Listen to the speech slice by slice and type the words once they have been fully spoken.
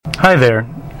Hi there,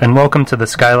 and welcome to the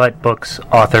Skylight Books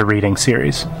author reading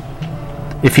series.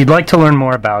 If you'd like to learn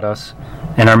more about us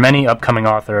and our many upcoming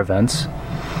author events,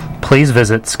 please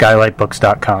visit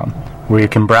skylightbooks.com, where you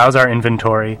can browse our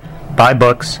inventory, buy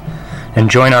books, and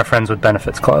join our Friends with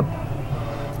Benefits Club.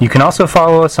 You can also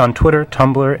follow us on Twitter,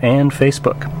 Tumblr, and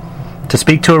Facebook. To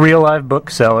speak to a real live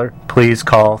bookseller, please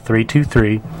call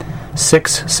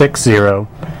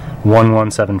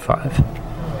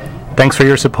 323-660-1175. Thanks for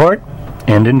your support,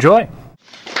 and enjoy.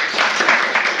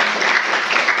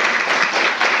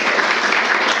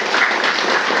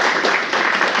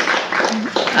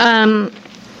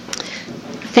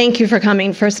 Thank you for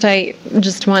coming. First, I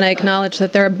just want to acknowledge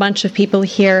that there are a bunch of people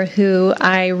here who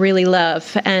I really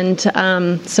love, and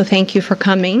so thank you for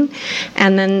coming.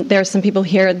 And then there are some people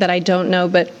here that I don't know,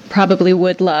 but probably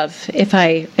would love if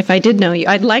I did know you.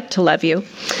 I'd like to love you.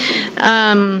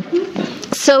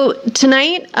 So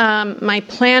tonight, my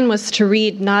plan was to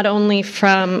read not only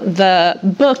from the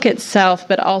book itself,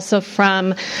 but also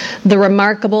from the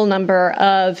remarkable number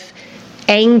of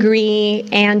angry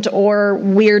and or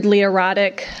weirdly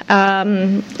erotic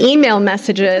email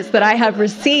messages that I have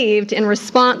received in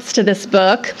response to this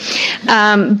book.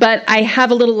 But I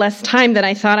have a little less time than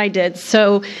I thought I did.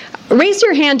 So raise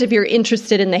your hand if you're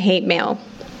interested in the hate mail.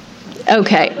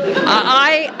 Okay,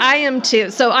 I am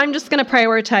too. So I'm just going to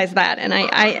prioritize that, and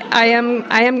I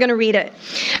am going to read it.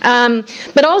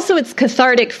 But also, it's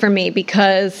cathartic for me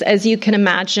because, as you can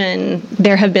imagine,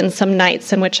 there have been some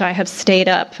nights in which I have stayed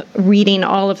up reading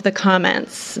all of the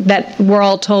comments that we're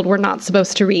all told we're not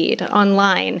supposed to read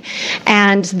online,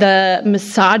 and the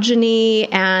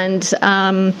misogyny and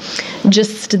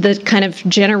just the kind of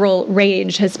general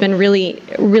rage has been really,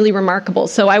 really remarkable.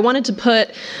 So I wanted to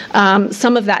put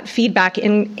some of that feedback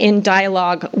in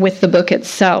dialogue with the book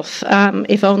itself,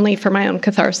 if only for my own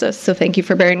catharsis. So thank you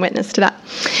for bearing witness to that.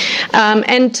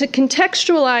 And to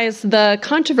contextualize the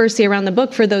controversy around the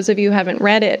book, for those of you who haven't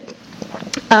read it,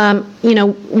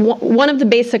 one of the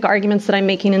basic arguments that I'm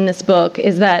making in this book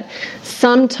is that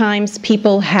sometimes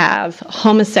people have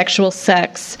homosexual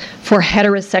sex for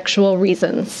heterosexual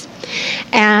reasons,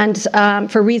 and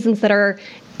for reasons that are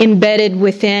embedded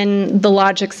within the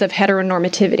logics of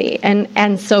heteronormativity.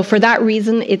 And so for that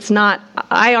reason,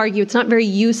 I argue it's not very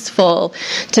useful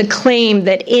to claim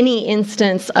that any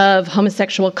instance of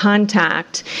homosexual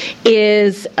contact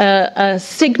is a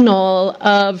signal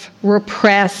of a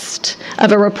repressed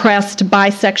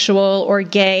bisexual or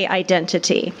gay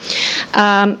identity.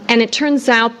 And it turns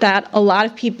out that a lot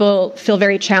of people feel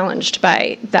very challenged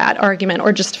by that argument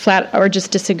or just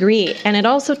disagree. And it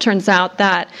also turns out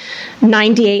that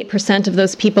 98% of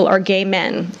those people are gay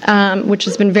men, which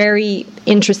has been very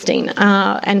interesting.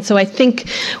 And so I think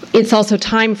it's also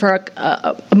time for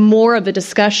a more of a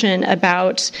discussion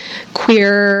about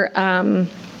queer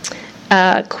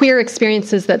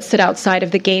experiences that sit outside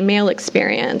of the gay male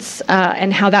experience,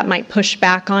 and how that might push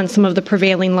back on some of the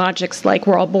prevailing logics like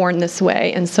we're all born this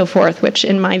way and so forth, which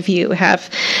in my view have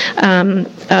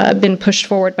been pushed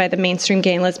forward by the mainstream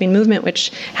gay and lesbian movement,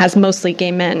 which has mostly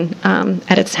gay men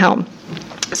at its helm.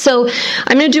 So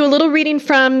I'm going to do a little reading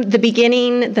from the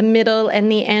beginning, the middle, and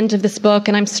the end of this book,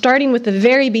 and I'm starting with the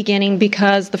very beginning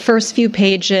because the first few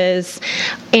pages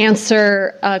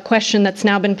answer a question that's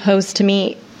now been posed to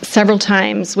me several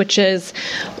times, which is,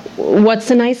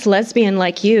 what's a nice lesbian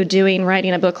like you doing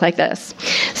writing a book like this?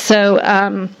 So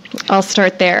I'll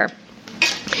start there.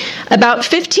 About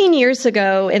 15 years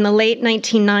ago, in the late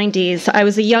 1990s, I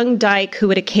was a young dyke who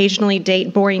would occasionally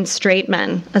date boring straight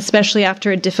men, especially after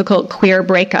a difficult queer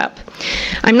breakup.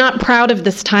 I'm not proud of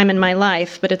this time in my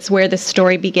life, but it's where this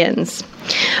story begins.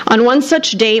 On one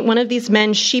such date, one of these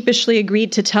men sheepishly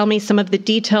agreed to tell me some of the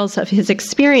details of his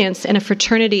experience in a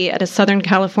fraternity at a Southern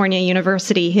California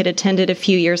university he'd attended a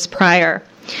few years prior.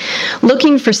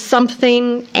 Looking for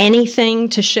something, anything,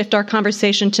 to shift our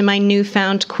conversation to my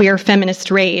newfound queer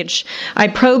feminist rage, I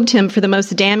probed him for the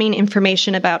most damning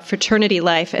information about fraternity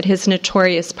life at his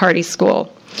notorious party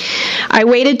school. I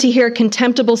waited to hear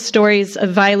contemptible stories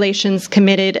of violations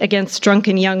committed against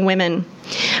drunken young women.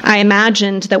 I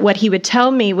imagined that what he would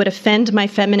tell me would offend my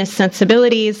feminist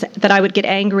sensibilities, that I would get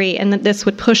angry, and that this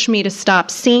would push me to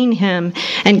stop seeing him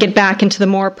and get back into the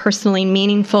more personally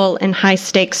meaningful and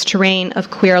high-stakes terrain of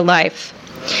queer life.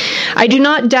 I do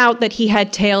not doubt that he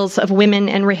had tales of women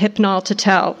and rehypnol to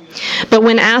tell, but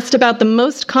when asked about the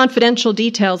most confidential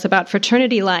details about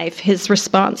fraternity life, his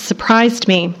response surprised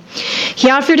me. He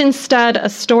offered instead a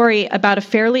story about a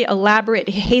fairly elaborate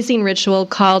hazing ritual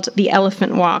called the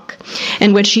Elephant Walk,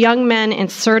 in which young men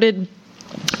inserted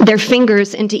their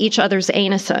fingers into each other's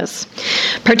anuses.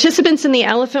 Participants in the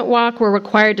elephant walk were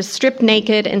required to strip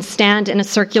naked and stand in a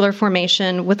circular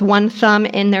formation with one thumb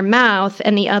in their mouth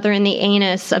and the other in the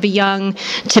anus of a young,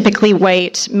 typically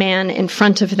white man in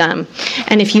front of them.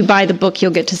 And if you buy the book,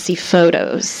 you'll get to see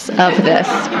photos of this.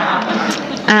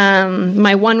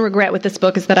 My one regret with this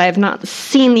book is that I have not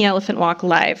seen the elephant walk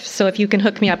live, so if you can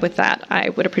hook me up with that, I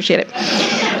would appreciate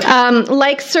it.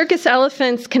 Like circus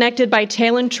elephants connected by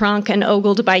tail and trunk and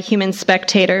ogled by human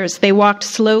spectators, they walked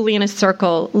slowly in a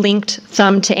circle, linked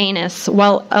thumb to anus,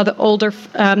 while other older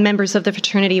members of the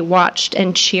fraternity watched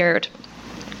and cheered.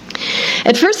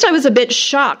 At first, I was a bit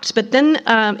shocked, but then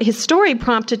his story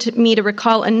prompted me to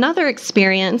recall another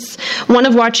experience, one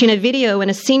of watching a video in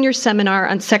a senior seminar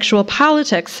on sexual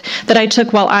politics that I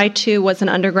took while I, too, was an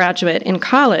undergraduate in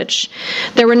college.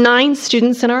 There were 9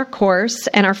 students in our course,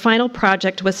 and our final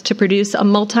project was to produce a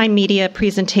multimedia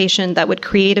presentation that would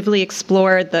creatively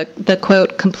explore the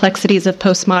quote, complexities of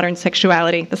postmodern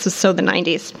sexuality. This was so the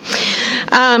 90s.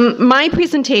 My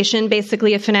presentation,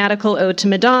 basically a fanatical ode to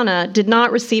Madonna, did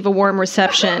not receive a warm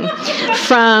reception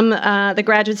from the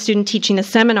graduate student teaching the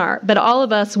seminar, but all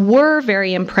of us were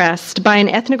very impressed by an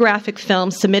ethnographic film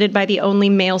submitted by the only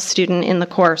male student in the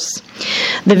course.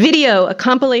 The video, a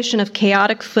compilation of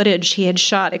chaotic footage he had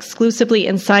shot exclusively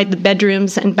inside the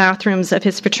bedrooms and bathrooms of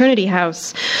his fraternity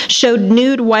house, showed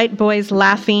nude white boys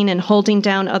laughing and holding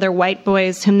down other white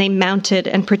boys whom they mounted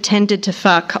and pretended to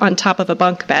fuck on top of a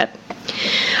bunk bed.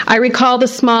 I recall the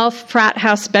small frat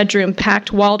house bedroom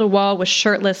packed wall to wall with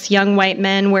shirtless young white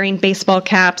men wearing baseball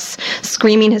caps,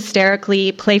 screaming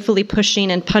hysterically, playfully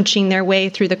pushing and punching their way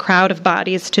through the crowd of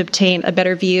bodies to obtain a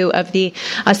better view of the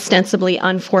ostensibly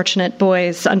unfortunate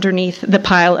boys underneath the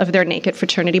pile of their naked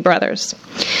fraternity brothers.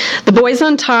 The boys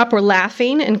on top were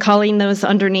laughing and calling those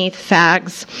underneath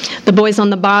fags. The boys on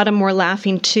the bottom were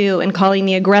laughing too and calling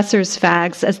the aggressors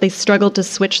fags as they struggled to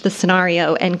switch the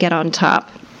scenario and get on top.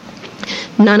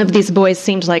 None of these boys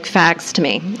seemed like fags to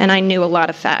me, and I knew a lot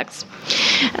of fags.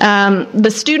 The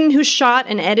student who shot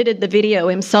and edited the video,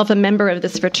 himself a member of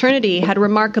this fraternity, had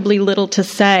remarkably little to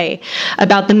say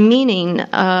about the meaning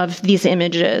of these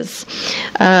images.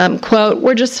 Quote,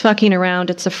 "We're just fucking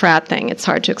around. It's a frat thing. It's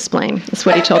hard to explain." That's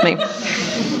what he told me.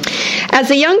 As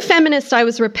a young feminist, I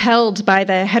was repelled by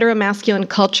the heteromasculine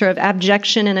culture of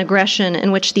abjection and aggression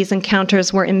in which these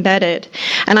encounters were embedded.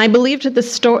 And I believed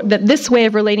that this way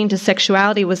of relating to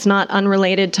sexuality was not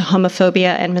unrelated to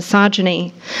homophobia and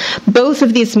misogyny. Both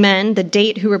of these men, the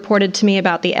date who reported to me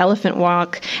about the elephant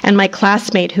walk and my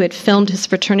classmate who had filmed his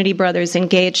fraternity brothers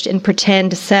engaged in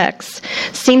pretend sex,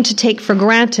 seemed to take for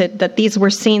granted that these were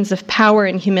scenes of power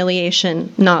and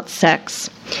humiliation, not sex.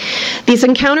 These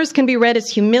encounters can be read as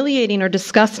humiliating or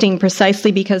disgusting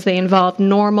precisely because they involve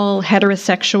normal,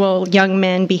 heterosexual young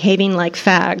men behaving like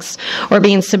fags or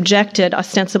being subjected,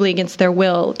 ostensibly against their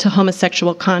will, to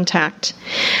homosexual contact.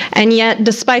 And yet,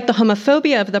 despite the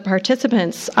homophobia of the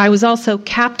participants, I was also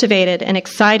captivated and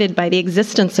excited by the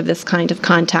existence of this kind of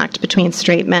contact between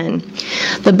straight men.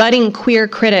 The budding queer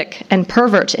critic and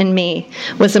pervert in me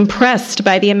was impressed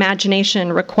by the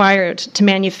imagination required to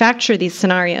manufacture these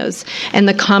scenarios and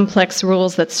the complex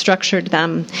rules that structured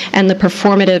them, and the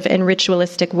performative and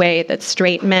ritualistic way that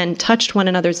straight men touched one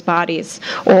another's bodies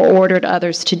or ordered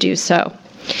others to do so.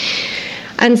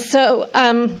 And so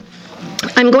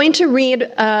I'm going to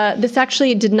read, this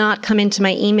actually did not come into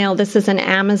my email. This is an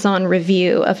Amazon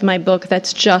review of my book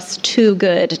that's just too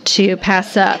good to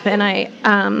pass up. And I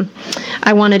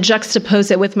want to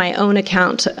juxtapose it with my own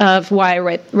account of why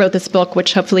I wrote this book,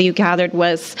 which hopefully you gathered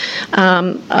was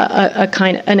an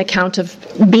account of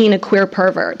being a queer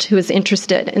pervert who is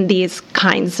interested in these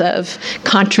kinds of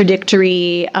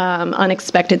contradictory,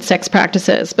 unexpected sex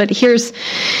practices. But here's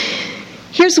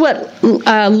what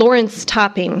Lawrence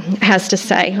Topping has to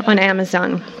say on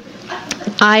Amazon.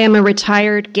 "I am a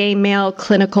retired gay male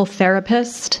clinical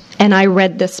therapist, and I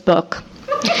read this book.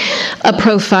 A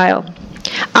profile.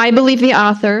 I believe the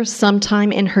author,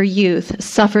 sometime in her youth,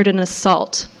 suffered an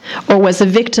assault or was a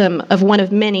victim of one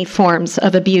of many forms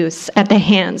of abuse at the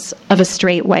hands of a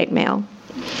straight white male.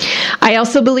 I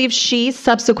also believe she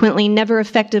subsequently never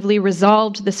effectively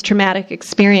resolved this traumatic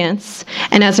experience,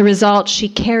 and as a result, she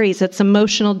carries its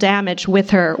emotional damage with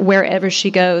her wherever she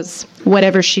goes,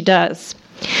 whatever she does.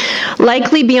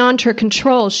 Likely beyond her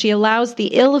control, she allows the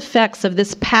ill effects of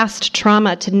this past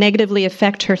trauma to negatively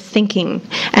affect her thinking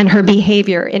and her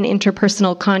behavior in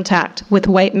interpersonal contact with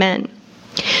white men,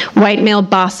 white male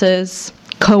bosses,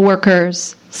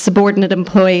 co-workers, subordinate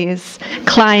employees,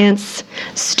 clients,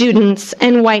 students,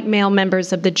 and white male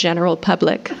members of the general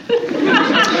public.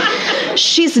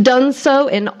 She's done so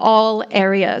in all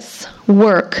areas: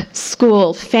 work,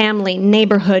 school, family,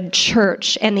 neighborhood,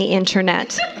 church, and the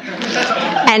internet.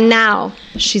 And now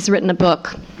she's written a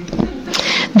book.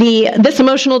 This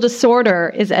emotional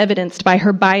disorder is evidenced by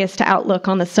her biased outlook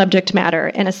on the subject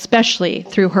matter, and especially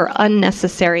through her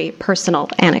unnecessary personal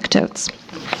anecdotes.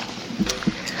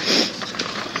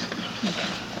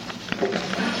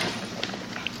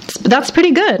 That's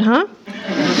pretty good, huh?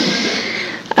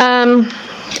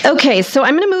 Okay, so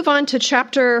I'm going to move on to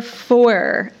chapter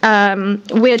 4,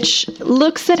 which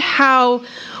looks at how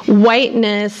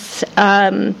whiteness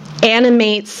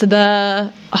animates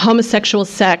the homosexual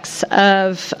sex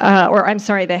of,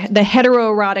 the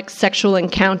heteroerotic sexual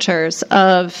encounters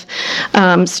of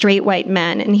straight white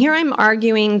men. And here I'm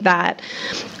arguing that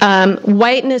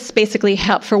whiteness basically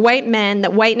for white men,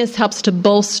 that whiteness helps to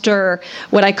bolster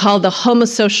what I call the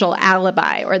homosexual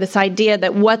alibi, or this idea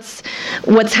that what's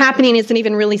happening isn't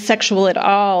even really sexual at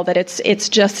all, that it's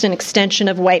just an extension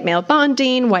of white male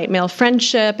bonding, white male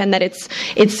friendship, and that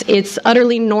it's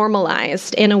utterly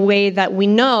normalized in a way that we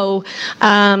know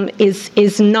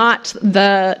is not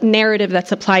the narrative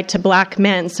that's applied to black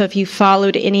men. So if you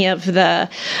followed any of the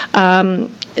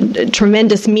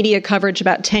tremendous media coverage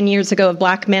about 10 years ago of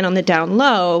black men on the down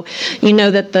low, you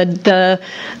know that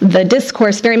the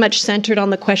discourse very much centered on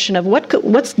the question of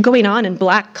what's going on in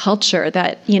black culture,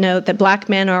 that black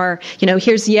men are,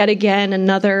 here's yet again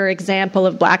another example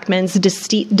of black men's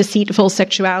deceitful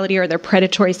sexuality or their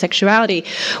predatory sexuality,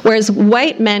 whereas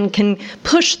white men can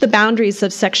push the boundaries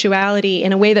of sexuality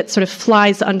in a way that sort of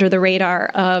flies under the radar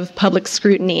of public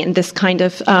scrutiny and this kind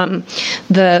of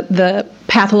the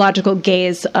pathological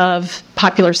gaze of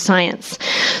popular science.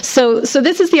 So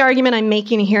this is the argument I'm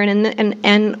making here, and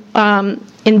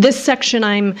in this section,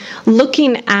 I'm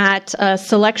looking at a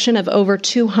selection of over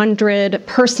 200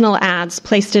 personal ads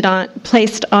placed on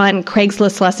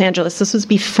Craigslist Los Angeles. This was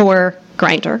before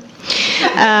Grindr.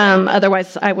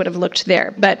 Otherwise, I would have looked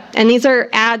there. And these are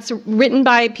ads written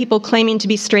by people claiming to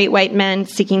be straight white men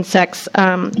seeking sex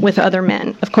with other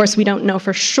men. Of course, we don't know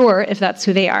for sure if that's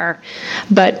who they are,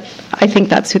 but I think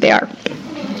that's who they are.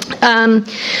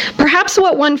 Perhaps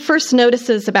what one first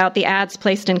notices about the ads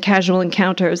placed in casual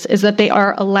encounters is that they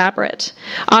are elaborate,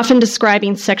 often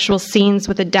describing sexual scenes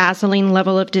with a dazzling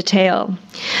level of detail.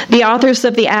 The authors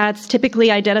of the ads typically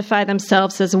identify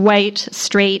themselves as white,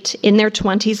 straight, in their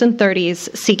 20s and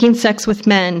 30s, seeking sex with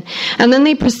men, and then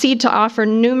they proceed to offer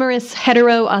numerous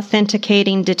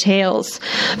hetero-authenticating details,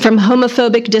 from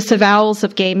homophobic disavowals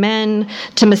of gay men,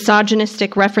 to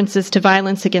misogynistic references to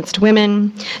violence against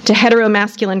women, to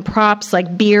heteromasculine props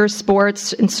like beer,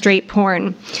 sports, and straight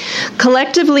porn.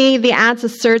 Collectively, the ads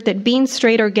assert that being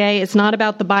straight or gay is not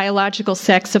about the biological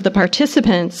sex of the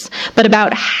participants, but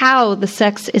about how the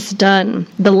sex is done,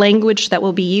 the language that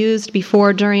will be used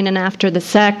before, during, and after the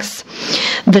sex,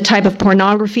 the type of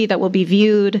pornography that will be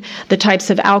viewed, the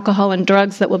types of alcohol and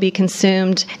drugs that will be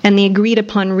consumed, and the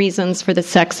agreed-upon reasons for the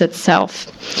sex itself.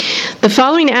 The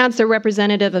following ads are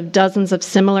representative of dozens of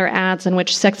similar ads in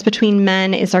which sex between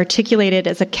men is articulated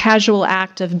as a casual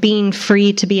act of being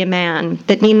free to be a man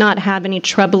that need not have any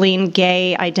troubling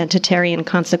gay identitarian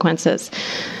consequences.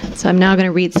 So I'm now going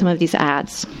to read some of these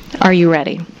ads. Are you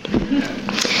ready?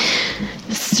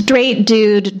 Straight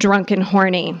dude, drunk and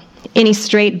horny. Any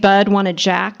straight bud want a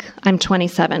jack? I'm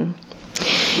 27.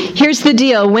 Here's the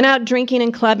deal. Went out drinking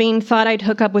and clubbing, thought I'd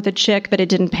hook up with a chick, but it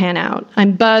didn't pan out.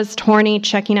 I'm buzzed, horny,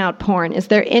 checking out porn. Is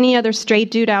there any other straight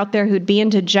dude out there who'd be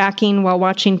into jacking while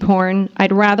watching porn?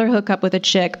 I'd rather hook up with a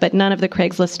chick, but none of the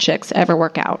Craigslist chicks ever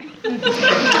work out.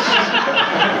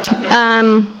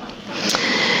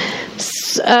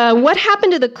 What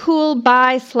happened to the cool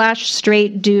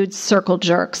bi/straight dudes circle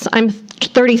jerks? I'm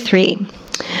 33.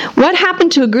 What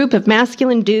happened to a group of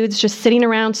masculine dudes just sitting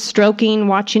around stroking,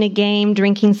 watching a game,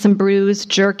 drinking some brews,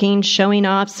 jerking, showing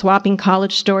off, swapping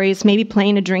college stories, maybe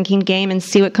playing a drinking game and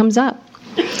see what comes up?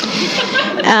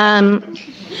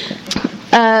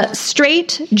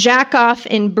 Straight jack off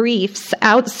in briefs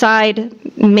outside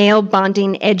male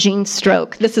bonding edging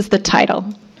stroke. This is the title.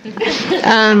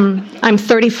 I'm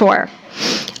 34.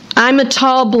 I'm a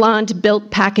tall, blonde,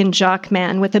 built packin' jock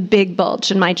man with a big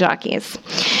bulge in my jockeys.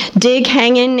 Dig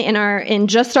hanging in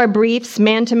just our briefs,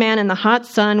 man to man in the hot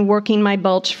sun, working my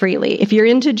bulge freely. If you're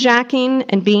into jacking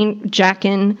and being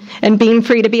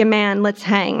free to be a man, let's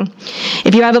hang.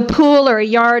 If you have a pool or a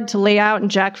yard to lay out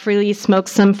and jack freely, smoke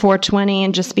some 420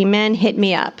 and just be men, hit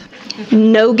me up.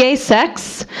 No gay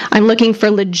sex. I'm looking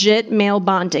for legit male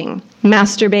bonding.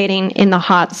 Masturbating in the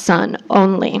hot sun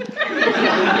only.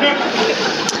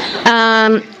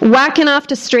 Whacking off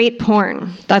to straight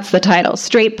porn. That's the title.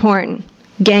 Straight porn.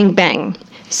 gangbang.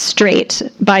 Straight,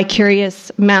 bi-curious,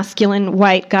 masculine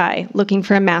white guy looking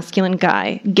for a masculine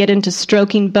guy. Get into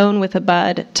stroking bone with a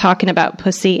bud, talking about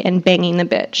pussy, and banging the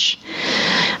bitch.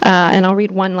 And I'll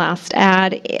read one last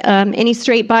ad. Any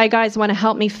straight bi guys want to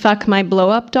help me fuck my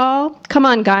blow-up doll? Come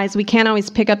on, guys, we can't always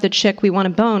pick up the chick we want to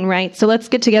bone, right? So let's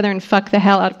get together and fuck the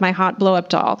hell out of my hot blow-up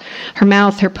doll. Her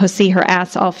mouth, her pussy, her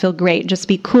ass all feel great. Just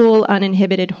be cool,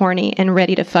 uninhibited, horny, and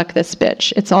ready to fuck this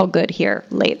bitch. It's all good here.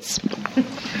 Lates.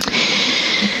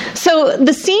 So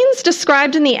the scenes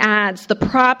described in the ads, the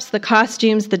props, the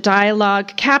costumes, the dialogue,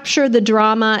 capture the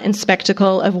drama and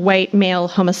spectacle of white male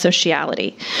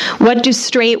homosexuality. What do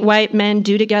straight white men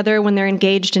do together when they're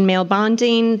engaged in male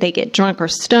bonding? They get drunk or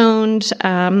stoned.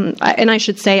 And I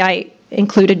should say I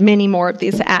included many more of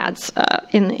these ads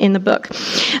in the book.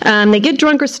 They get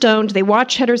drunk or stoned, they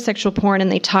watch heterosexual porn,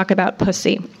 and they talk about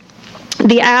pussy.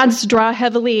 The ads draw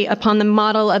heavily upon the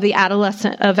model of the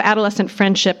adolescent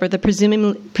friendship, or the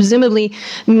presumably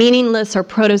meaningless or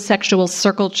proto-sexual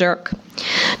circle jerk.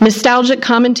 Nostalgic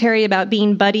commentary about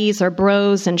being buddies or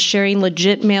bros and sharing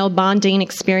legit male bonding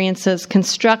experiences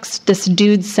constructs this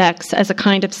dude sex as a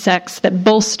kind of sex that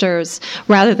bolsters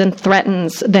rather than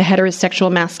threatens the heterosexual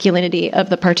masculinity of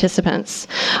the participants.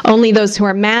 Only those who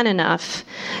are man enough,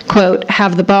 quote,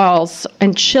 have the balls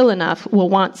and chill enough will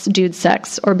want dude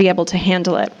sex or be able to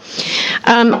handle it.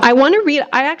 I want to read,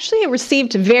 I actually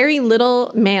received very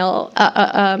little mail,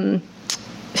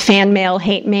 fan mail,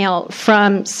 hate mail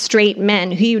from straight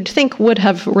men who you'd think would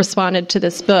have responded to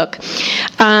this book.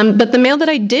 But the mail that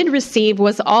I did receive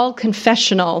was all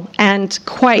confessional and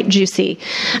quite juicy.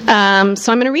 So I'm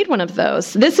going to read one of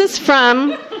those. This is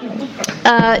from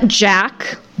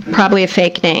Jack, probably a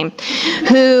fake name,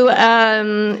 who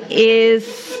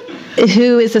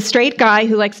is a straight guy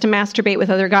who likes to masturbate with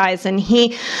other guys, and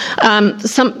he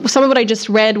some of what I just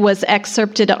read was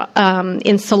excerpted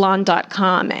in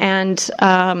salon.com, and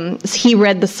he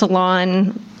read the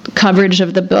Salon coverage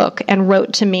of the book and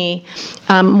wrote to me,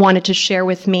 wanted to share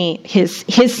with me his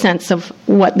sense of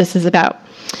what this is about.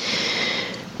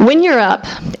 When you're up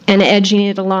and edging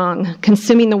it along,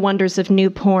 consuming the wonders of new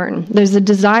porn, there's a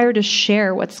desire to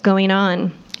share what's going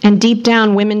on. And deep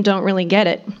down, women don't really get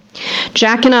it.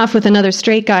 Jacking off with another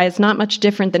straight guy is not much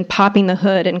different than popping the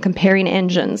hood and comparing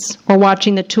engines, or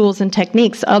watching the tools and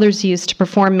techniques others use to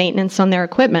perform maintenance on their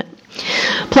equipment.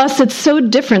 Plus, it's so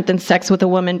different than sex with a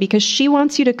woman because she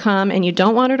wants you to come and you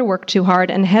don't want her to work too hard,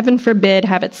 and heaven forbid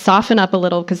have it soften up a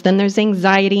little because then there's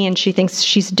anxiety and she thinks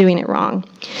she's doing it wrong.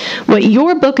 What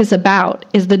your book is about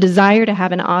is the desire to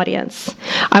have an audience.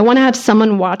 I want to have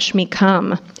someone watch me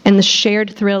come and the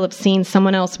shared thrill of seeing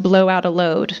someone else blow out a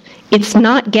load. It's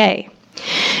not gay.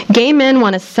 Gay men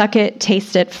want to suck it,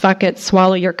 taste it, fuck it,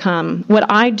 swallow your cum. What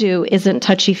I do isn't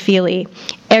touchy-feely.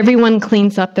 Everyone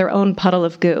cleans up their own puddle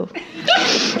of goo.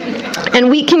 And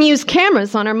we can use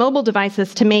cameras on our mobile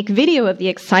devices to make video of the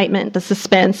excitement, the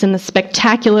suspense, and the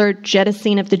spectacular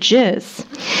jettisoning of the jizz.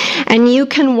 And you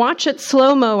can watch it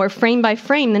slow-mo or frame by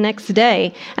frame the next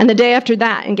day and the day after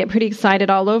that and get pretty excited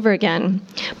all over again.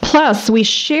 Plus, we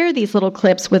share these little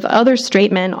clips with other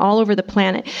straight men all over the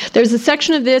planet. There's a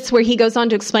section of this where he goes on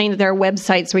to explain that there are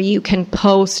websites where you can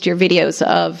post your videos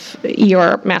of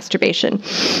your masturbation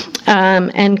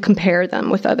and compare them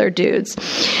with other dudes.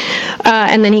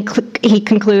 And then he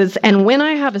concludes, and when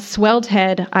I have a swelled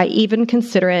head, I even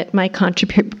consider it my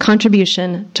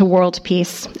contribution to world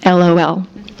peace. LOL.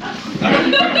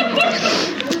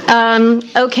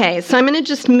 Okay, so I'm going to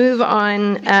just move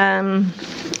on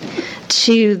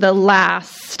to the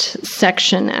last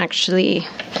section, actually,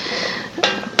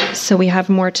 so we have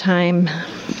more time.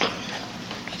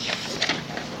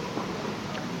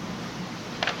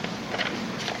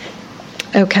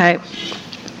 Okay.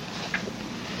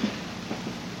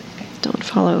 Don't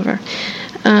fall over.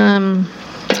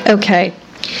 Okay.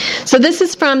 So this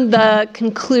is from the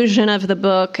conclusion of the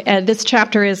book. This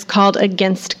chapter is called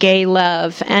Against Gay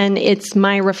Love, and it's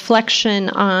my reflection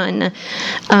on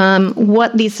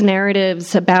what these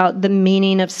narratives about the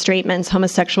meaning of straight men's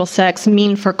homosexual sex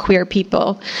mean for queer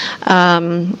people.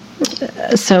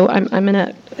 So I'm going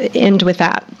to end with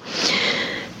that.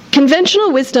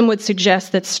 Conventional wisdom would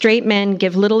suggest that straight men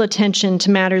give little attention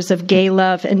to matters of gay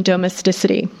love and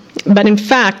domesticity. But in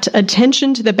fact,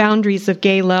 attention to the boundaries of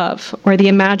gay love, or the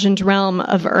imagined realm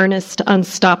of earnest,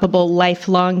 unstoppable,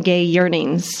 lifelong gay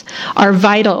yearnings, are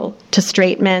vital to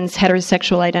straight men's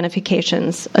heterosexual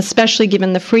identifications, especially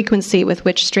given the frequency with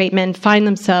which straight men find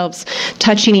themselves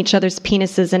touching each other's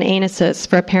penises and anuses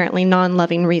for apparently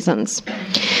non-loving reasons.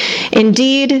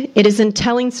 Indeed, it is in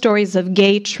telling stories of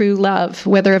gay true love,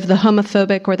 whether of the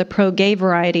homophobic or the pro-gay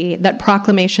variety, that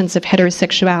proclamations of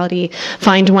heterosexuality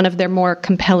find one of their more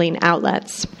compelling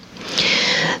outlets.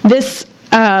 This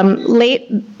late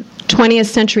 20th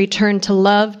century turn to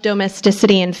love,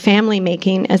 domesticity, and family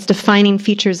making as defining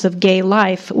features of gay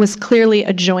life was clearly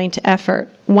a joint effort,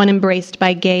 one embraced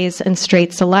by gays and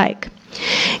straights alike.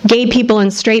 Gay people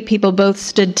and straight people both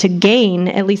stood to gain,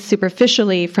 at least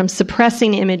superficially, from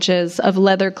suppressing images of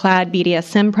leather-clad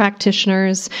BDSM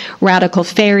practitioners, radical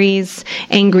fairies,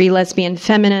 angry lesbian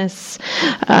feminists,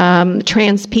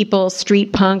 trans people,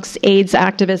 street punks, AIDS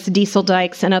activists, diesel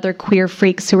dykes, and other queer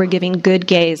freaks who were giving good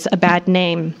gays a bad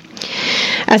name.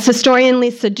 As historian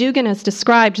Lisa Dugan has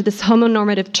described, this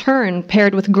homonormative turn,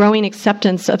 paired with growing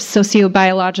acceptance of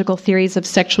sociobiological theories of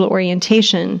sexual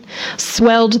orientation,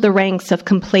 swelled the ranks of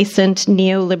complacent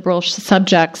neoliberal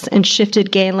subjects and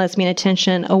shifted gay and lesbian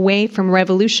attention away from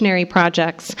revolutionary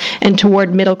projects and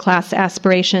toward middle-class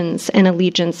aspirations and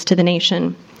allegiance to the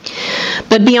nation.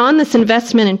 But beyond this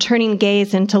investment in turning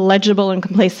gays into legible and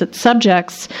complacent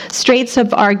subjects, straights have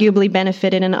arguably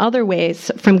benefited in other ways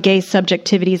from gay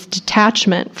subjectivity's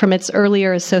detachment from its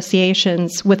earlier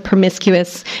associations with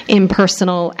promiscuous,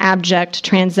 impersonal, abject,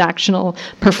 transactional,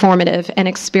 performative, and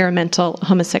experimental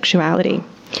homosexuality.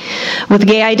 With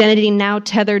gay identity now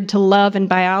tethered to love and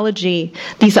biology,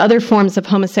 these other forms of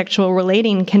homosexual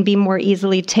relating can be more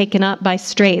easily taken up by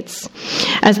straights,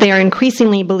 as they are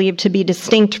increasingly believed to be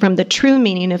distinct from the true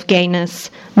meaning of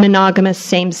gayness, monogamous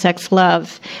same-sex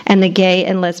love, and the gay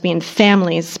and lesbian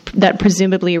families that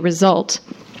presumably result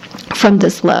from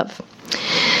this love.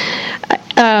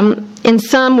 In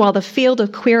sum, while the field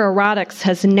of queer erotics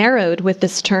has narrowed with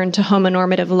this turn to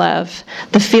homonormative love,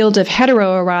 the field of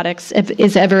heteroerotics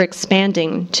is ever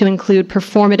expanding to include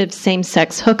performative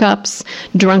same-sex hookups,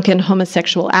 drunken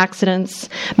homosexual accidents,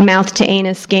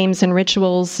 mouth-to-anus games and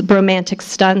rituals, bromantic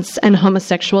stunts, and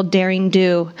homosexual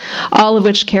daring-do, all of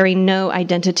which carry no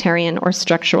identitarian or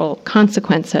structural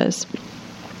consequences.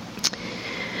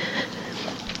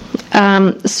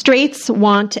 Straights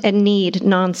want and need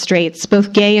non-straights,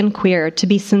 both gay and queer, to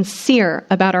be sincere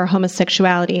about our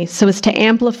homosexuality so as to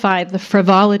amplify the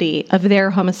frivolity of their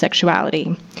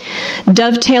homosexuality.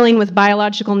 Dovetailing with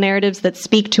biological narratives that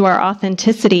speak to our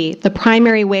authenticity, the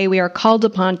primary way we are called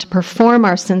upon to perform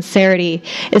our sincerity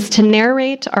is to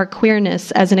narrate our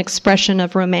queerness as an expression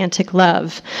of romantic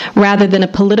love, rather than a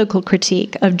political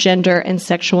critique of gender and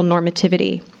sexual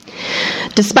normativity.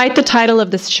 Despite the title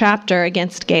of this chapter,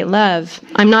 Against Gay Love,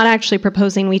 I'm not actually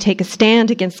proposing we take a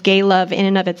stand against gay love in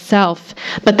and of itself,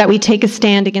 but that we take a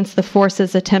stand against the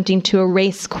forces attempting to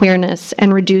erase queerness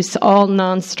and reduce all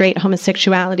non-straight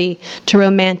homosexuality to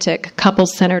romantic,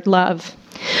 couple-centered love.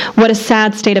 What a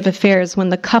sad state of affairs when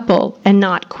the couple and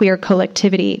not queer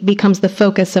collectivity becomes the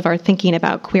focus of our thinking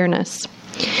about queerness.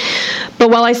 But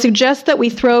while I suggest that we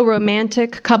throw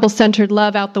romantic, couple-centered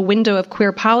love out the window of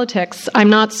queer politics,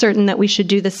 I'm not certain that we should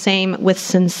do the same with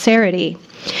sincerity.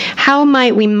 How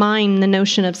might we mine the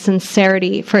notion of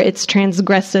sincerity for its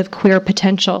transgressive queer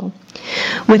potential?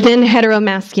 Within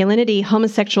heteromasculinity,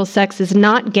 homosexual sex is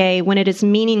not gay when it is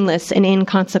meaningless and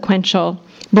inconsequential,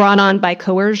 brought on by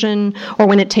coercion, or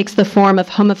when it takes the form of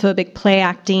homophobic play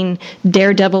acting,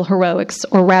 daredevil heroics,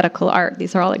 or radical art.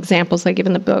 These are all examples I give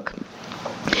in the book.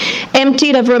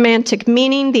 Emptied of romantic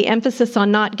meaning, the emphasis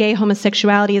on not gay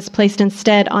homosexuality is placed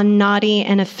instead on naughty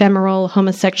and ephemeral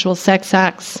homosexual sex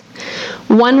acts.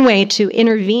 One way to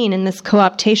intervene in this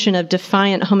co-optation of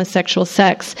defiant homosexual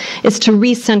sex is to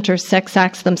recenter sex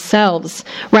acts themselves,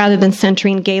 rather than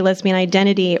centering gay-lesbian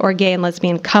identity or gay and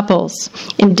lesbian couples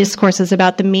in discourses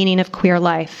about the meaning of queer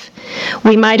life.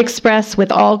 We might express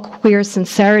with all queer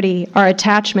sincerity our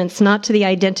attachments not to the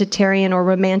identitarian or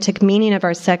romantic meaning of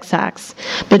our sex acts,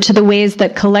 but to the ways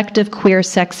that collective queer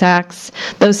sex acts,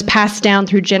 those passed down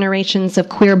through generations of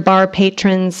queer bar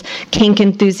patrons, kink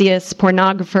enthusiasts,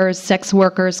 pornographers, sex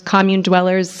workers, commune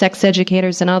dwellers, sex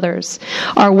educators, and others,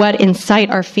 are what incite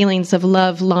our feelings of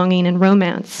love, longing, and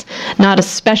romance, not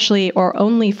especially or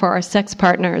only for our sex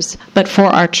partners, but for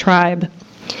our tribe.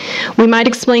 We might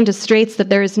explain to straights that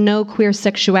there is no queer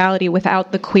sexuality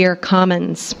without the queer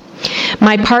commons.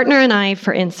 My partner and I,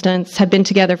 for instance, have been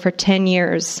together for 10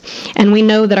 years, and we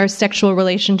know that our sexual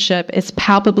relationship is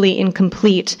palpably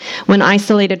incomplete when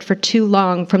isolated for too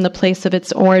long from the place of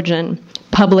its origin,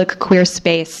 public queer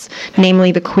space,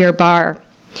 namely the queer bar.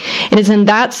 It is in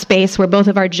that space where both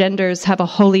of our genders have a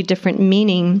wholly different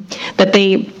meaning than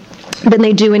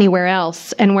they do anywhere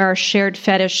else, and where our shared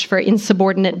fetish for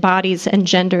insubordinate bodies and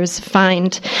genders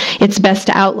find its best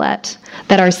outlet,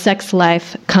 that our sex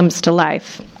life comes to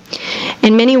life.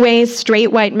 In many ways,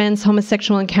 straight white men's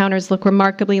homosexual encounters look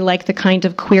remarkably like the kind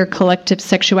of queer collective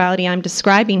sexuality I'm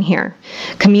describing here: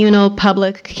 communal,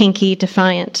 public, kinky,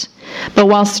 defiant. But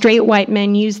while straight white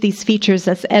men use these features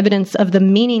as evidence of the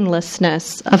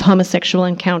meaninglessness of homosexual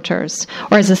encounters,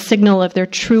 or as a signal of their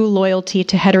true loyalty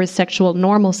to heterosexual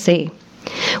normalcy,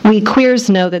 we queers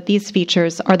know that these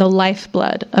features are the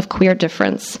lifeblood of queer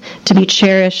difference, to be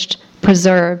cherished,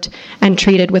 preserved, and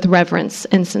treated with reverence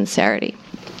and sincerity.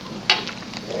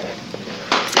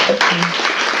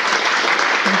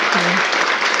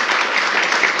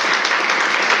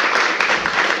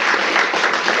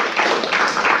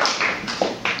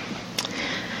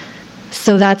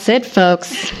 So that's it,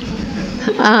 folks.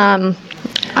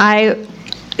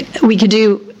 We could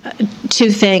do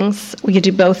two things. We could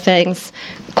do both things.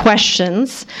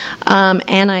 Questions,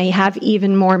 and I have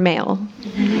even more mail.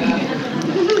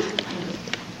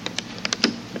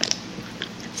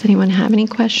 Does anyone have any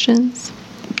questions?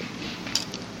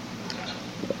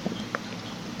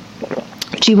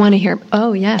 Do you want to hear?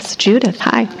 Oh, yes, Judith.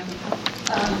 Hi. I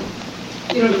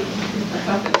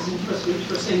thought that was interesting what you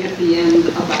were saying at the end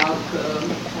about the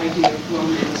idea of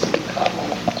romance and couple.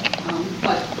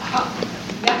 But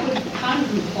that would kind of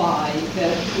imply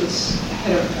that this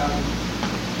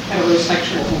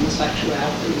heterosexual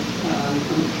homosexuality,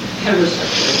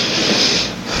 heterosexual,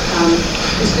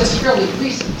 is just fairly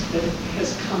recent that it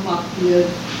has come up with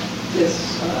this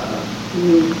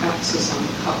new emphasis on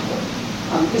the couple.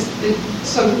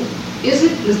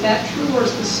 Is that true, or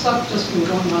has this stuff just been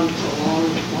going on for a long,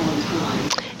 long time?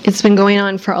 It's been going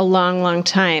on for a long, long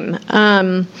time.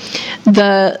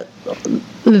 The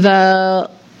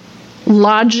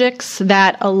logics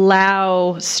that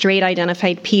allow straight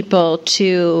identified people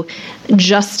to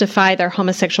justify their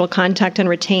homosexual contact and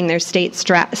retain their state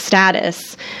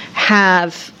status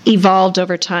have evolved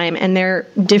over time, and they're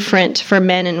different for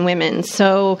men and women.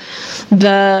 So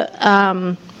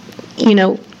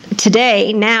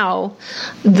today, now,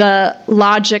 the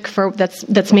logic for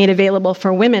that's made available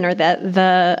for women, or that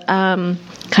the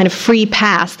kind of free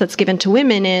pass that's given to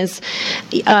women is,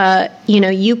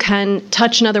 you can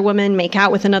touch another woman, make out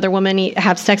with another woman,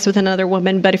 have sex with another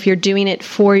woman, but if you're doing it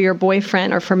for your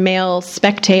boyfriend or for male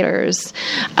spectators,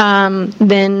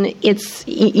 then it's,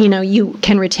 you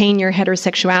can retain your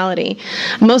heterosexuality.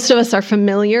 Most of us are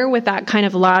familiar with that kind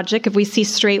of logic. If we see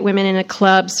straight women in a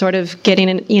club sort of getting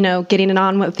it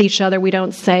on with each other, we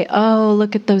don't say, "Oh,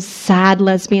 look at those sad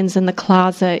lesbians in the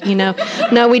closet." No,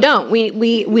 we don't.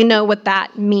 We know what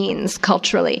that means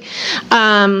culturally,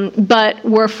 but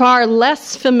we're far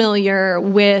less familiar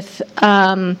with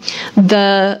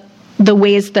the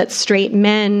ways that straight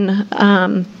men,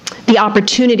 the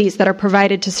opportunities that are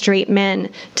provided to straight men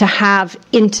to have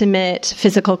intimate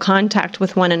physical contact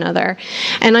with one another.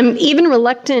 And I'm even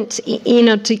reluctant,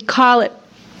 to call it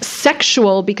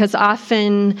sexual, because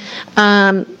often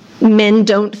men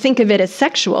don't think of it as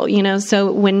sexual.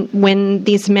 So when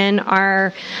these men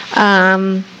are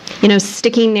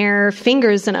sticking their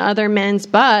fingers in other men's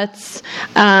butts.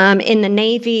 In the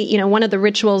Navy, one of the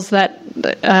rituals that,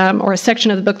 or a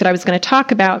section of the book that I was going to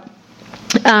talk about,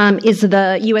 is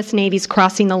the U.S. Navy's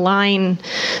crossing the line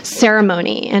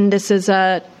ceremony, and this is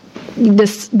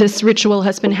this ritual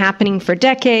has been happening for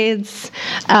decades.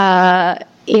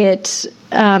 It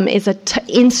is a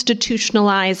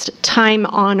institutionalized,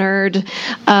 time-honored,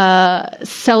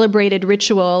 celebrated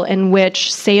ritual in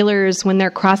which sailors, when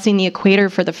they're crossing the equator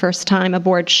for the first time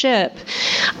aboard ship,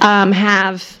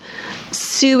 have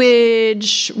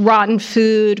sewage, rotten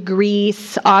food,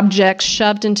 grease, objects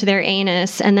shoved into their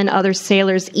anus, and then other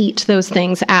sailors eat those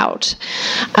things out.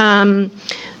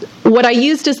 What I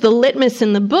used as the litmus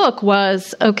in the book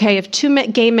was, okay, if two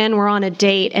gay men were on a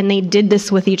date and they did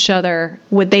this with each other,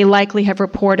 would they likely have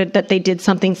reported that they did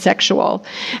something sexual?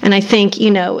 And I think,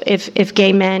 if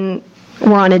gay men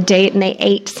were on a date and they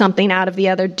ate something out of the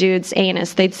other dude's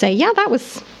anus, they'd say, yeah, that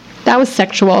was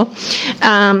sexual.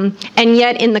 And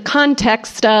yet, in the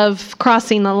context of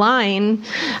crossing the line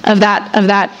of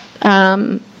that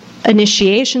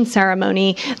initiation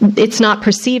ceremony, it's not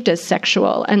perceived as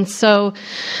sexual. And so,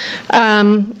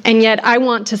 and yet I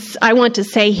want to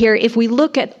say here, if we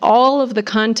look at all of the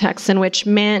contexts in which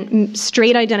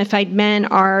straight identified men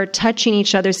are touching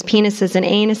each other's penises and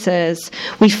anuses,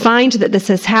 we find that this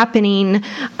is happening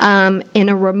in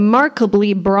a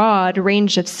remarkably broad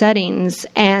range of settings,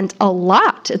 and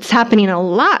it's happening a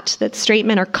lot, that straight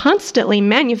men are constantly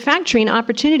manufacturing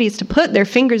opportunities to put their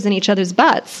fingers in each other's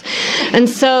butts. And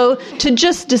so to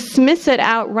just dismiss it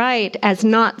outright as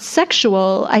not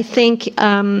sexual, I think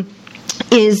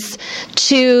is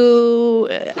to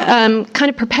kind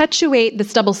of perpetuate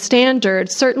this double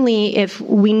standard. Certainly, if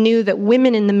we knew that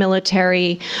women in the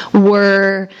military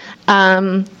were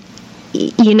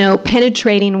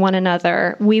penetrating one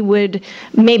another, we'd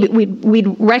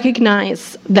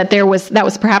recognize that that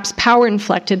was perhaps power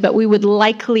inflected, but we would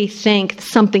likely think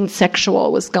something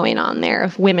sexual was going on there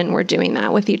if women were doing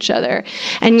that with each other.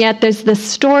 And yet there's this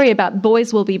story about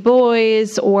boys will be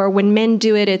boys, or when men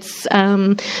do it, it's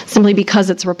simply because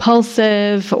it's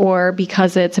repulsive or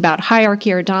because it's about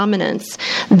hierarchy or dominance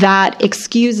that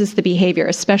excuses the behavior,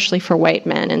 especially for white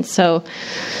men. And so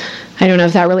I don't know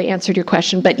if that really answered your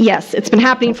question, but yes, it's been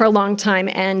happening for a long time,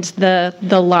 and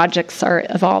the logics are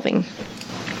evolving.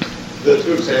 The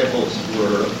two examples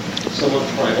were somewhat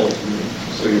tribal to me.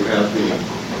 So you have the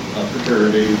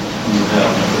fraternity, you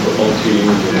have the football team,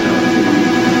 you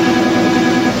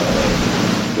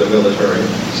have the military.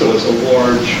 So it's a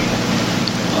large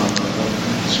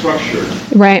structure.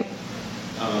 Right.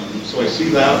 So I see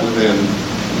that within,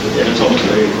 and it's almost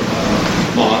a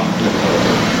mock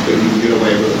mentality. That you can get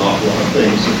away with an awful lot of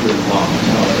things if you're in mock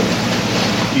mentality.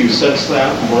 Do you sense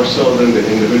that more so than the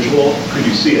individual? Could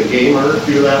you see a gamer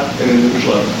do that? An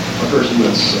individual, a person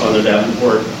that's on the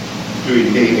Davenport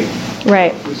doing gaming.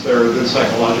 Right. Is there the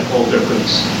psychological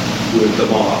difference with the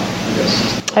mob, I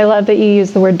guess? I love that you use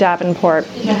the word Davenport.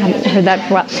 I haven't heard that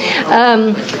for a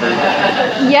while.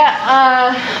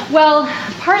 Well,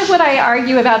 part of what I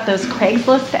argue about those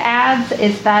Craigslist ads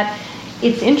is that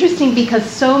it's interesting because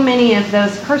so many of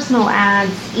those personal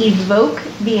ads evoke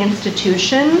the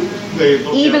institution,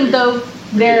 even though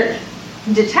they're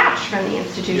detached from the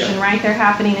institution, right? They're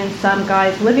happening in some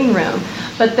guy's living room.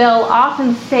 But they'll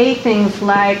often say things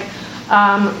like,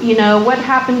 what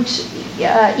happened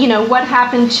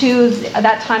to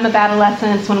that time of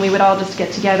adolescence when we would all just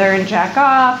get together and jack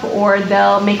off, or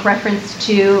they'll make reference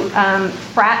to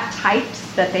frat types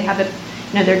that they have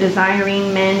they're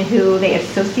desiring men who they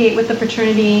associate with the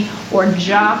fraternity, or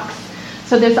jocks.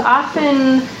 So there's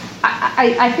often,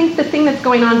 I think the thing that's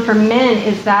going on for men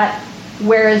is that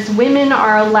whereas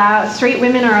straight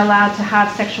women are allowed to have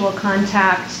sexual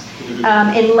contact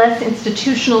in less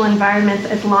institutional environments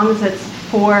as long as it's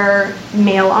for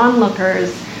male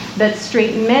onlookers, that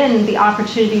straight men, the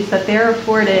opportunities that they're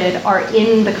afforded are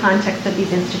in the context of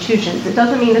these institutions. It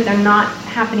doesn't mean that they're not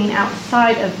happening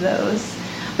outside of those,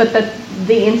 but that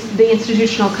the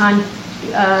institutional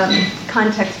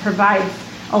context provides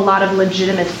a lot of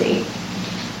legitimacy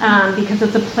because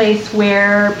it's a place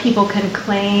where people can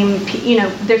claim,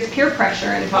 there's peer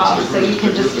pressure involved, so you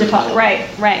can just default. Right.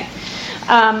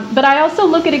 But I also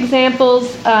look at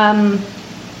examples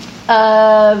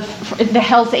of the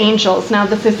Hells Angels. Now,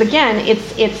 this is, again,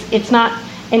 it's not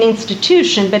an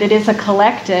institution, but it is a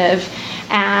collective.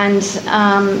 And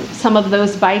some of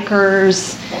those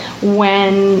bikers,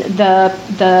 when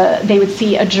they would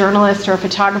see a journalist or a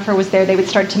photographer was there, they would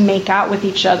start to make out with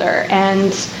each other.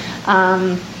 And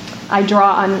I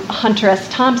draw on Hunter S.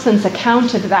 Thompson's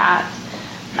account of that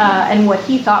and what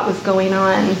he thought was going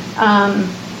on,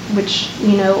 which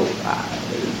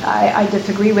I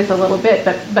disagree with a little bit.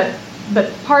 But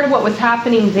part of what was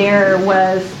happening there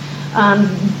was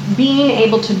being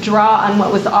able to draw on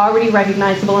what was already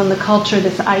recognizable in the culture,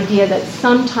 this idea that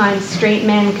sometimes straight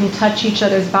men can touch each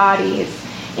other's bodies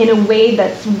in a way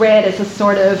that's read as a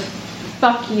sort of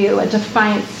fuck you, a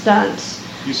defiant stunt.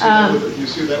 You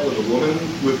see that with a woman,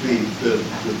 with the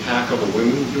pack of a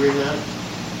women doing that?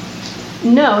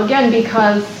 No, again,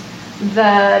 because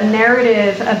the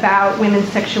narrative about women's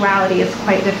sexuality is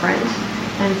quite different.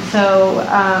 And so,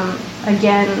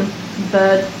 again,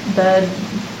 the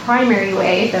primary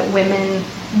way that women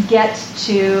get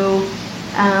to,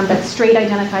 that straight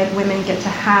identified women get to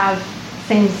have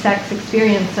same-sex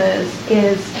experiences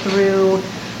is through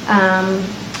an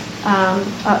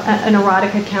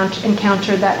erotic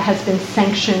encounter that has been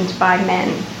sanctioned by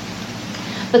men.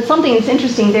 But something that's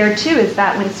interesting there too is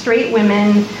that when straight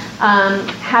women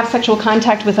have sexual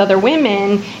contact with other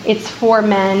women, it's for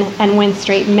men, and when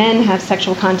straight men have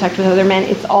sexual contact with other men,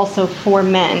 it's also for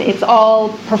men. It's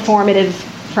all performative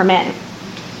for men.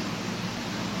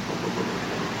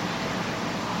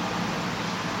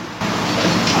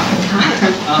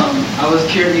 I was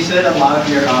curious, you said a lot of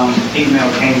your hate mail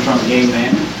came from gay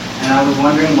men, and I was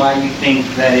wondering why you think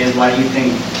that is. Why do you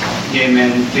think gay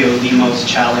men feel the most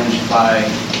challenged by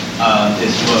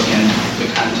this book and the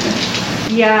content?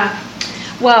 Yeah,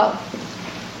 well,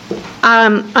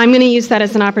 I'm going to use that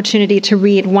as an opportunity to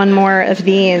read one more of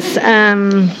these.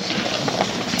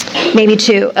 Maybe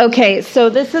two. Okay, so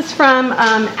this is from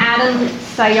Adam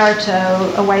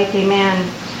Sayarto, a white gay man.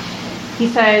 He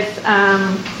says,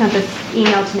 sent this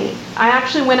email to me. I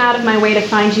actually went out of my way to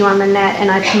find you on the net,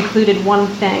 and I've concluded one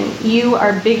thing. You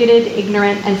are bigoted,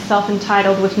 ignorant, and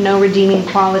self-entitled with no redeeming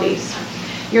qualities.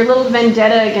 Your little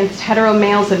vendetta against hetero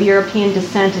males of European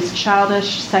descent is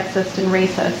childish, sexist, and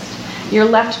racist. Your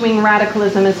left-wing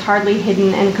radicalism is hardly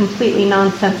hidden and completely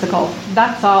nonsensical.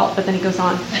 That's all, but then he goes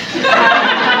on.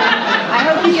 I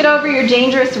hope you get over your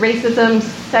dangerous racism,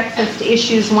 sexist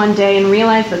issues one day and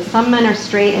realize that some men are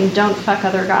straight and don't fuck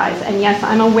other guys. And yes,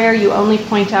 I'm aware you only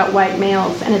point out white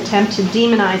males and attempt to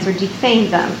demonize or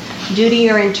defame them due to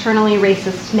your internally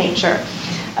racist nature.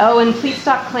 Oh, and please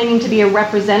stop claiming to be a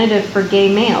representative for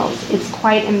gay males. It's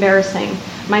quite embarrassing.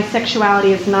 My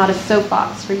sexuality is not a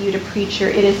soapbox for you to preach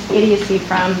your idiocy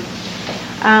from.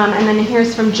 And then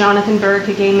here's from Jonathan Burke,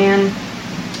 a gay man.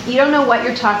 You don't know what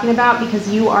you're talking about because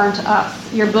you aren't us.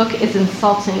 Your book is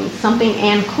insulting, something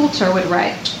Ann Coulter would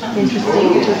write.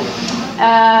 Interesting.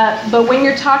 But when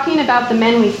you're talking about the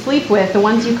men we sleep with, the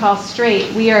ones you call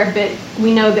straight, we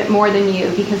know a bit more than you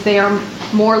because they are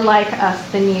more like us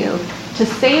than you. To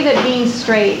say that being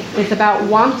straight is about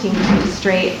wanting to be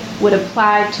straight would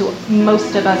apply to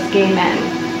most of us gay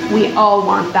men. We all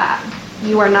want that.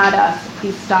 You are not us.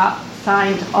 Please stop.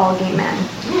 Signed, all gay men.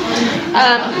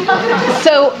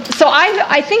 So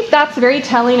I think that's very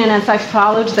telling, and as I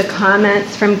followed the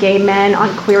comments from gay men on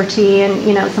Queerty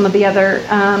and some of the other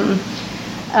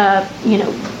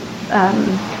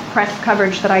press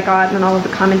coverage that I got and all of the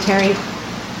commentaries,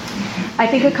 I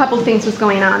think a couple things was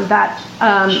going on. That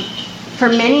for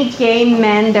many gay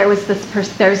men there's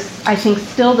I think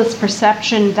still this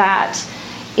perception that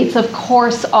it's of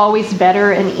course always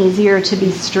better and easier to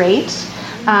be straight.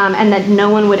 And that no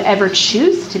one would ever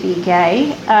choose to be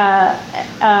gay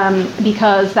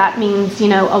because that means,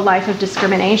 a life of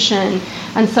discrimination.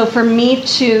 And so for me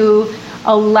to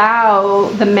allow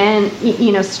the men,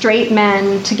 straight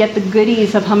men, to get the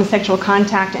goodies of homosexual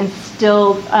contact and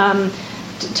still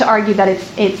to argue that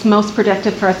it's most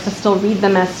productive for us to still read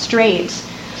them as straight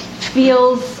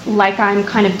feels like I'm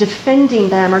kind of defending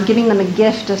them or giving them a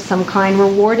gift of some kind,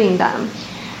 rewarding them.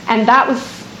 And that was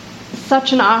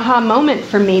such an aha moment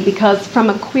for me because from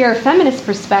a queer feminist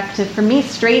perspective, for me,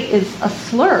 straight is a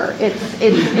slur.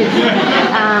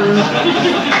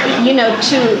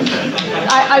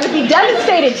 I would be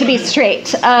devastated to be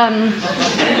straight.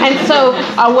 And so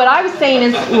what I was saying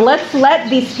is let's let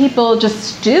these people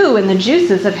just stew in the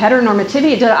juices of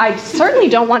heteronormativity. I certainly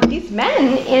don't want these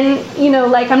men in,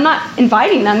 I'm not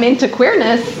inviting them into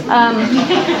queerness.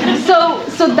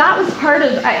 So that was part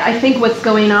of, I think what's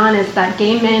going on is that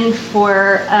gay men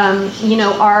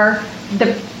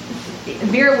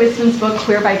Vera Wisdom's book,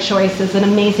 Queer by Choice, is an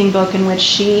amazing book in which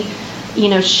she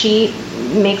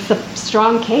makes a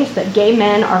strong case that gay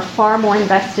men are far more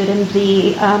invested in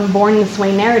the born this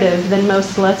way narrative than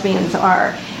most lesbians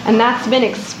are. And that's been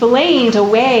explained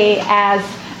away as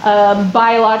a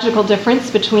biological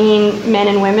difference between men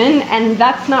and women, and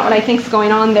that's not what I think is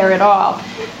going on there at all.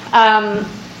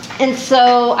 And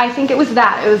so I think it was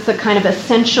that. It was a kind of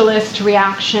essentialist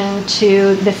reaction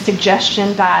to the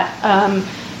suggestion that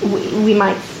we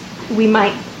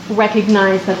might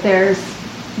recognize that there's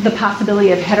the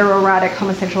possibility of heteroerotic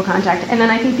homosexual contact. And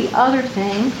then I think the other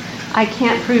thing, I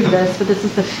can't prove this, but this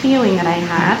is the feeling that I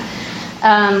had.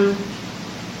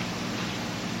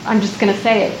 I'm just going to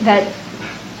say it, that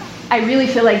I really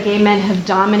feel like gay men have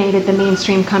dominated the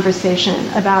mainstream conversation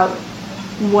about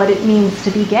what it means to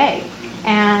be gay.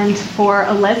 And for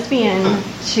a lesbian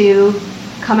to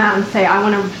come out and say, I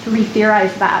want to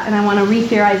re-theorize that, and I want to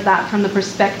re-theorize that from the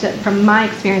perspective, from my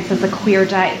experience as a queer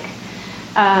dyke,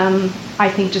 I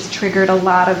think just triggered a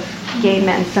lot of gay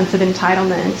men's sense of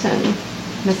entitlement and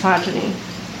misogyny.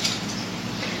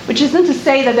 Which isn't to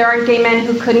say that there aren't gay men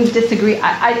who couldn't disagree.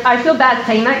 I feel bad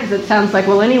saying that because it sounds like,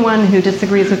 well, anyone who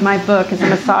disagrees with my book is a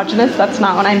misogynist. That's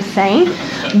not what I'm saying.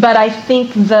 But I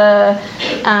think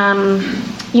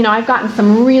I've gotten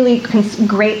some really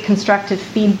great constructive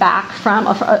feedback from,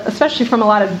 especially from a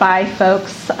lot of bi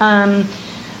folks.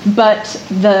 But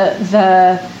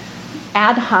the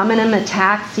ad hominem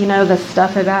attacks, the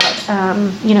stuff about,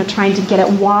 trying to get at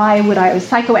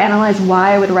psychoanalyze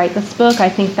why I would write this book, I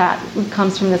think that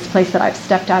comes from this place that I've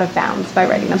stepped out of bounds by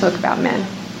writing a book about men.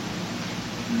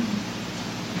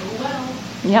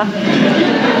 Yeah.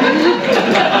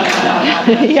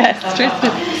 Yes,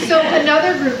 Tristan. So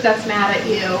another group that's mad at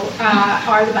you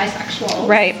are the bisexuals.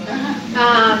 Right.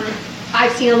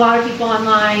 I've seen a lot of people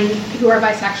online who are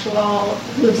bisexual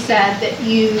who've said that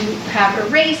you have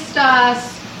erased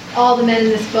us. All the men in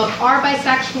this book are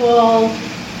bisexual.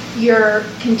 you're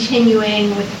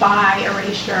continuing with bi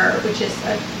erasure, which is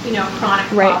a chronic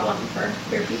problem for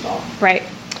queer people. Right.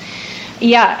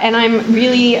 Yeah, and I'm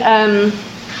really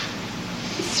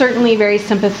certainly very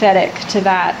sympathetic to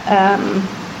that.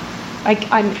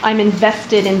 I'm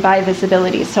invested in bi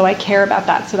visibility, so I care about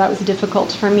that. So that was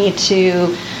difficult for me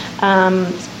to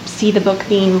see the book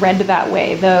being read that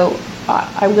way, though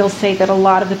I will say that a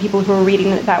lot of the people who were reading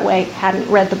it that way hadn't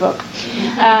read the book.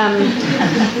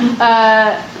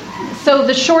 So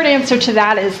the short answer to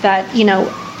that is that,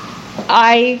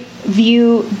 I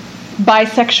view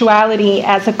bisexuality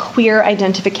as a queer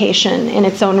identification in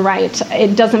its own right.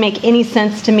 It doesn't make any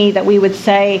sense to me that we would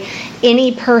say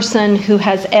any person who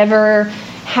has ever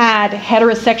had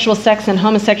heterosexual sex and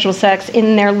homosexual sex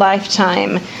in their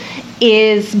lifetime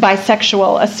is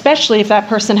bisexual, especially if that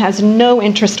person has no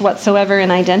interest whatsoever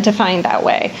in identifying that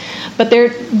way. But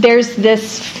there's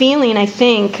this feeling, I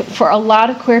think, for a lot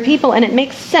of queer people, and it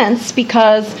makes sense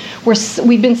because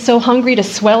we've been so hungry to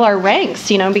swell our ranks,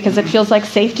 because it feels like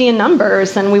safety in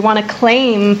numbers, and we want to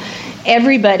claim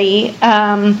everybody.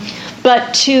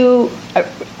 But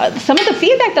some of the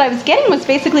feedback that I was getting was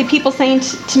basically people saying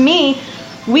to me,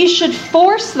 we should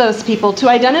force those people to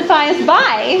identify as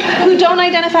bi who don't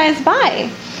identify as bi.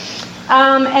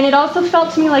 And it also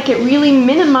felt to me like it really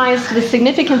minimized the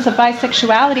significance of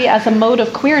bisexuality as a mode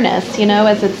of queerness,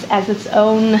 as its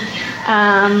own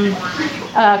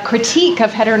critique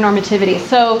of heteronormativity.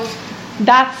 So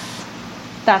that's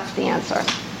the answer.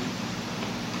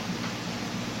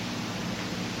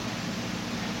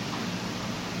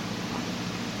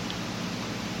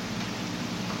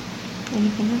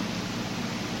 Anything else?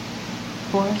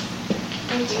 Boris?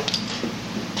 Thank you.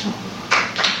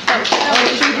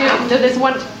 So there's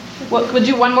one. We'll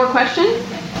do one more question,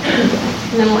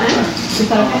 and then we'll end. Is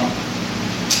that okay?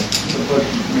 The book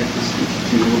makes us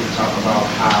talk about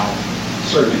how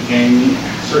certain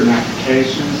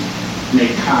applications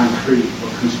make concrete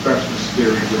or constructionist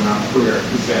theories around queer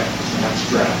is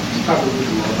abstract. Can you talk a little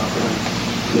bit more about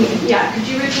that? Yeah.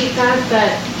 Could you repeat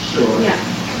that? Sure. Yeah.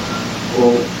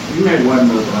 Well, you made one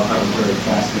move that I thought was very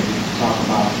fascinating to talk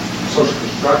about social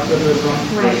constructivism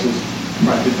versus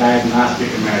the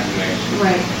diagnostic imagination.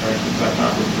 Right. Which I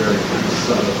thought was very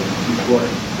subtle and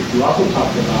important. You also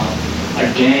talked about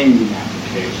a gaming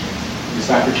application.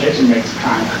 This application makes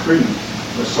concrete,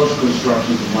 but social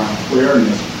constructions around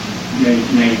queerness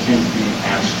may tend to be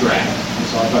abstract. And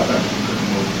so I thought that was a good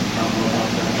move. Talk more about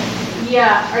that.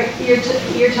 Yeah,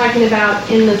 you're talking about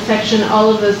in the section all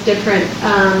of those different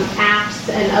apps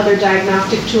and other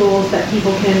diagnostic tools that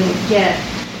people can get.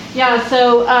 Yeah,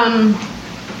 so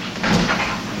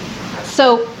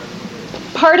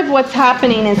part of what's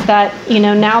happening is that,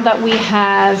 now that we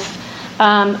have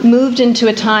moved into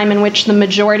a time in which the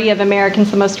majority of Americans,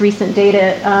 the most recent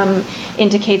data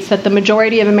indicates that the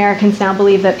majority of Americans now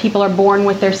believe that people are born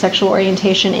with their sexual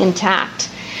orientation intact.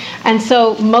 And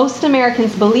so most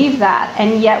Americans believe that,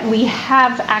 and yet we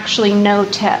have actually no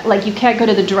test. Like, you can't go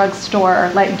to the drugstore,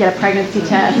 get a pregnancy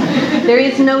test. There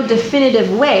is no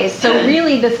definitive way. So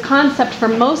really this concept for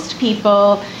most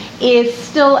people is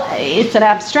still, it's an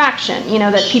abstraction,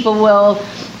 that people will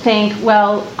think,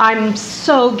 well, I'm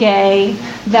so gay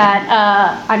that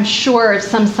I'm sure if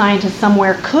some scientist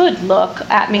somewhere could look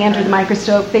at me under the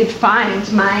microscope, they'd find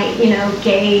my,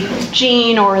 gay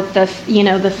gene or the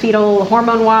fetal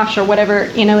hormone wash or whatever,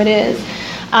 it is.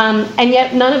 And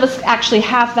yet none of us actually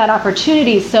have that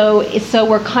opportunity. So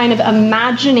we're kind of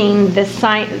imagining this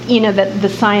science, that the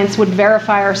science would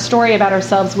verify our story about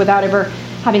ourselves without ever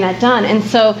having that done. And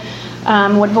so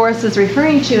what Boris is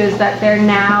referring to is that they're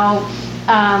now,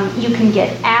 you can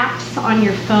get apps on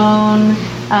your phone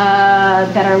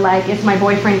that are like, is my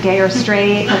boyfriend gay or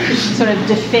straight? Sort of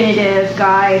definitive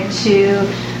guide to,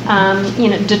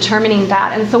 determining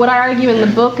that. And so what I argue in the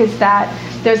book is that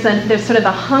there's sort of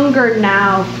a hunger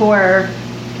now for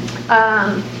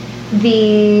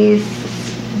these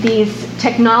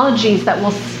technologies that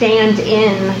will stand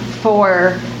in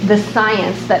for the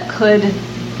science that could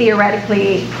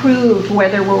theoretically prove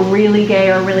whether we're really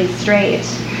gay or really straight.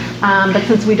 But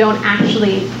since we don't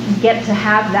actually get to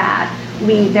have that,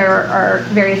 there are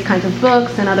various kinds of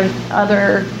books and other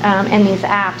and these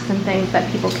apps and things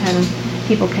that people can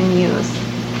use.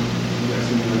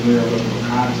 Yes, in the neoliberal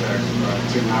context,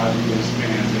 technology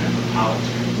expands into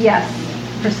politics. Yes,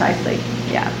 precisely.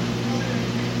 Yeah.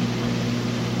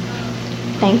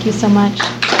 Thank you so much.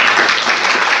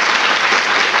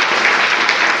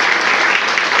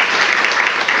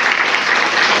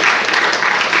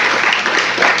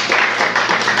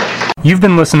 You've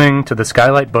been listening to the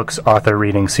Skylight Books author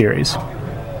reading series.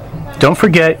 Don't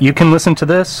forget, you can listen to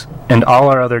this and all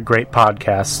our other great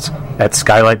podcasts at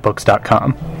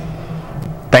skylightbooks.com.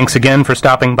 Thanks again for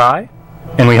stopping by,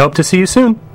 and we hope to see you soon.